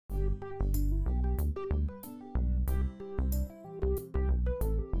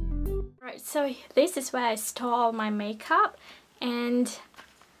So this is where I store all my makeup, and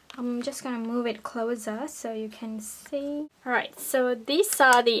I'm just gonna move it closer so you can see. Alright, so these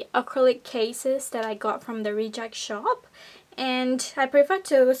are the acrylic cases that I got from the reject shop, and I prefer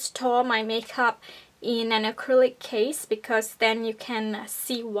to store my makeup in an acrylic case because then you can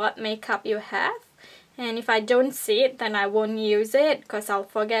see what makeup you have, and if I don't see it then I won't use it because I'll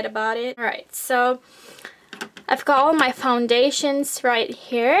forget about it. Alright, so I've got all my foundations right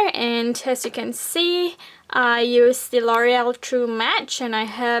here, and as you can see I use the L'Oreal True Match, and I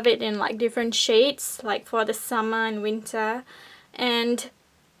have it in like different shades like for the summer and winter. And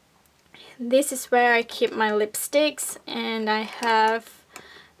this is where I keep my lipsticks, and I have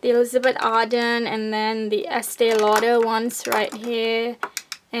the Elizabeth Arden and then the Estee Lauder ones right here,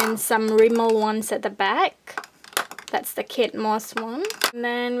 and some Rimmel ones at the back. That's the Kate Moss one. And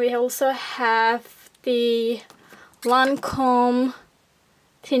then we also have the Lancome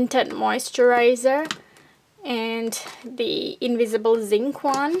Tinted Moisturizer, and the Invisible Zinc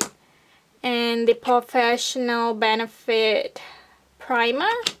one, and the Professional Benefit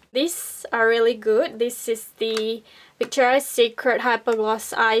Primer. These are really good. This is the Victoria's Secret Hyper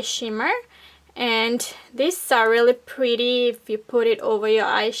Gloss Eye Shimmer, and these are really pretty if you put it over your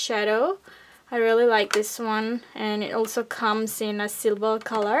eyeshadow. I really like this one, and it also comes in a silver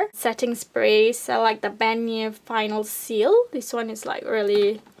color. Setting sprays, I like the Bannier Final Seal. This one is like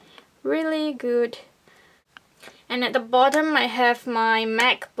really good. And at the bottom I have my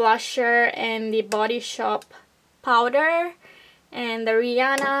MAC blusher and the Body Shop powder, and the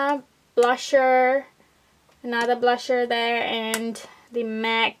Rihanna blusher, another blusher there, and the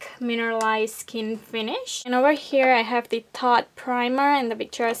MAC Mineralized Skin Finish. And over here I have the Tarte primer and the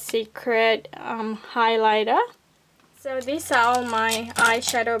Victoria's Secret highlighter. So these are all my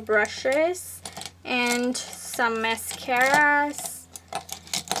eyeshadow brushes and some mascaras.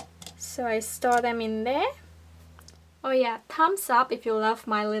 So I store them in there. Oh yeah, thumbs up if you love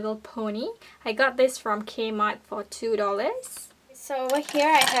My Little Pony. I got this from Kmart for $2. So over here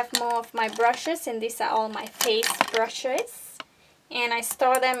I have more of my brushes, and these are all my face brushes. And I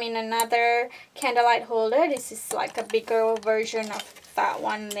store them in another candlelight holder. This is like a bigger version of that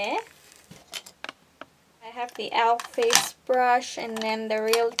one there. I have the e.l.f. face brush, and then the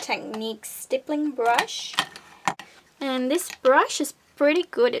Real Techniques stippling brush. And this brush is pretty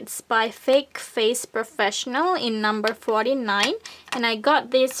good. It's by Fake Face Professional in number 49, and I got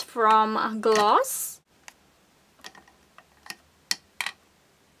this from Gloss.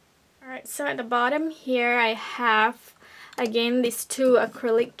 Alright, so at the bottom here I have again these two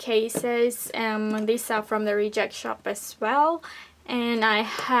acrylic cases. These are from the reject shop as well. And I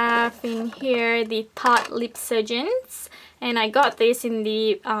have in here the Tarte Lip Surgeons, and I got this in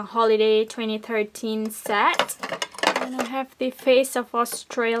the Holiday 2013 set. And I have the Face of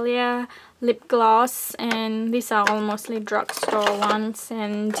Australia lip gloss, and these are all mostly drugstore ones.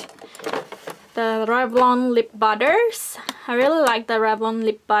 And the Revlon lip butters. I really like the Revlon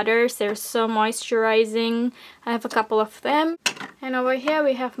lip butters. They're so moisturizing. I have a couple of them. And over here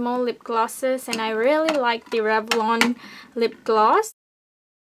we have more lip glosses, and I really like the Revlon lip gloss.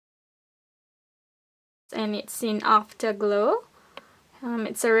 And it's in Afterglow.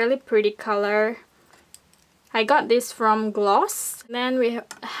 It's a really pretty color. I got this from Gloss. Then we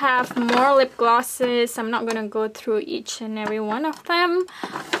have more lip glosses. I'm not gonna go through each and every one of them,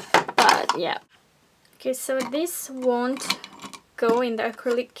 but yeah. Okay, so this won't go in the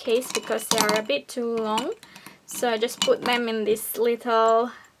acrylic case because they are a bit too long. So I just put them in this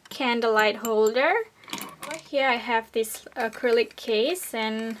little candlelight holder. Over here I have this acrylic case,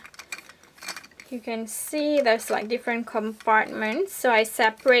 and you can see there's like different compartments. So I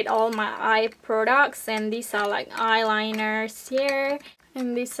separate all my eye products, and these are like eyeliners here,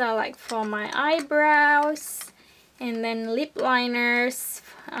 and these are like for my eyebrows, and then lip liners,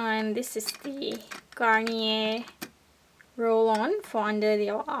 and this is the Garnier roll-on for under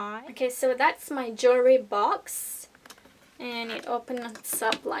your eye. Okay, so that's my jewelry box, and it opens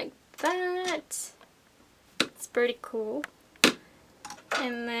up like that. It's pretty cool.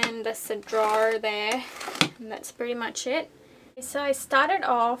 And then there's a drawer there, and that's pretty much it. So I started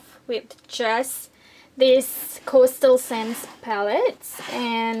off with just these Coastal Scents palettes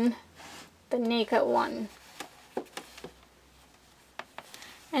and the Naked one.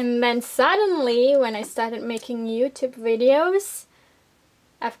 And then suddenly, when I started making YouTube videos,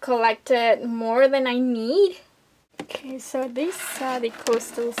 I've collected more than I need. Okay, so these are the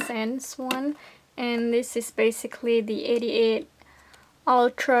Coastal Scents one, and this is basically the 88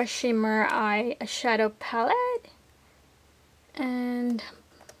 Ultra Shimmer Eye Shadow Palette, and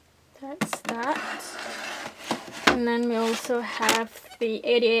that's that. And And then we also have the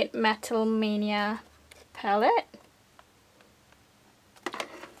 88 Metal Mania palette.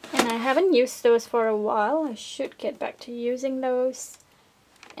 And I haven't used those for a while. I should get back to using those.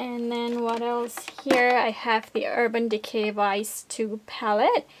 And then what else here? I have the Urban Decay Vice 2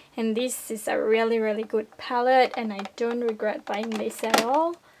 palette. And this is a really good palette, and I don't regret buying this at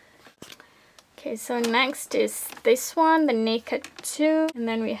all. Okay, so next is this one, the Naked 2. And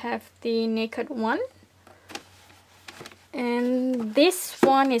then we have the Naked 1. And this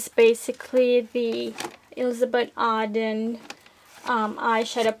one is basically the Elizabeth Arden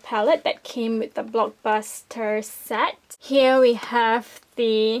eyeshadow palette that came with the Blockbuster set. Here we have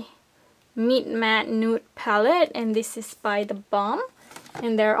the Meat Matte Nude palette, and this is by The Balm,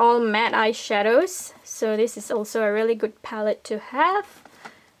 and they're all matte eyeshadows, so this is also a really good palette to have.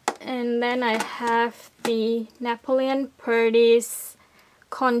 And then I have the Napoleon Purdy's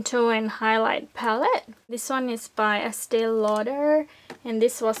Contour and Highlight palette. This one is by Estee Lauder, and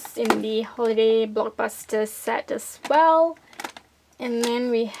this was in the Holiday Blockbuster set as well. And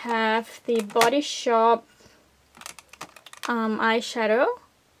then we have the Body Shop eyeshadow.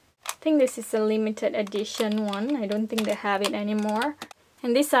 I think this is a limited edition one. I don't think they have it anymore.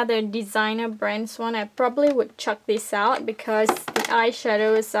 And these are the designer brands one. I probably would chuck this out because the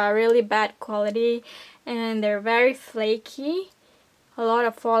eyeshadows are really bad quality and they're very flaky. A lot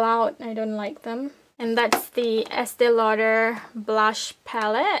of fallout. I don't like them. And that's the Estee Lauder blush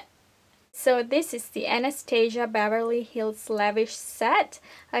palette. So this is the Anastasia Beverly Hills Lavish set.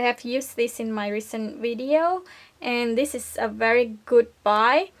 I have used this in my recent video, and this is a very good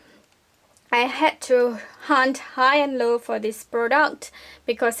buy. I had to hunt high and low for this product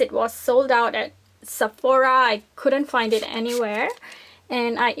because it was sold out at Sephora. I couldn't find it anywhere,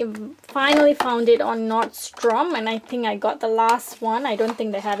 and I finally found it on Nordstrom, and I think I got the last one. I don't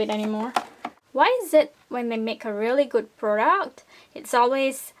think they have it anymore. Why is it when they make a really good product, it's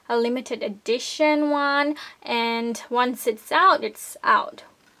always a limited edition one, and once it's out, it's out?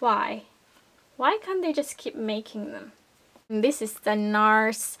 Why? Why can't they just keep making them? And this is the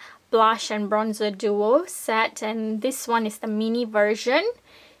NARS Blush and Bronzer Duo set, and this one is the mini version,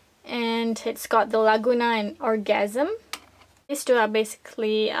 and it's got the Laguna and Orgasm. These two are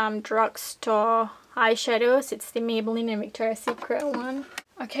basically drugstore eyeshadows. It's the Maybelline and Victoria's Secret one.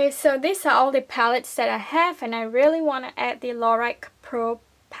 Okay, so these are all the palettes that I have, and I really want to add the Lorac Pro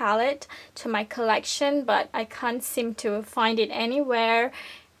palette to my collection, but I can't seem to find it anywhere.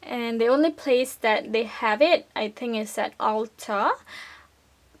 And the only place that they have it, I think, is at Ulta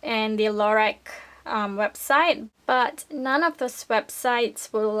and the Lorac website, but none of those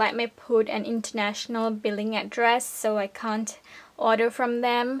websites will let me put an international billing address, so I can't order from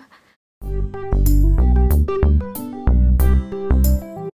them.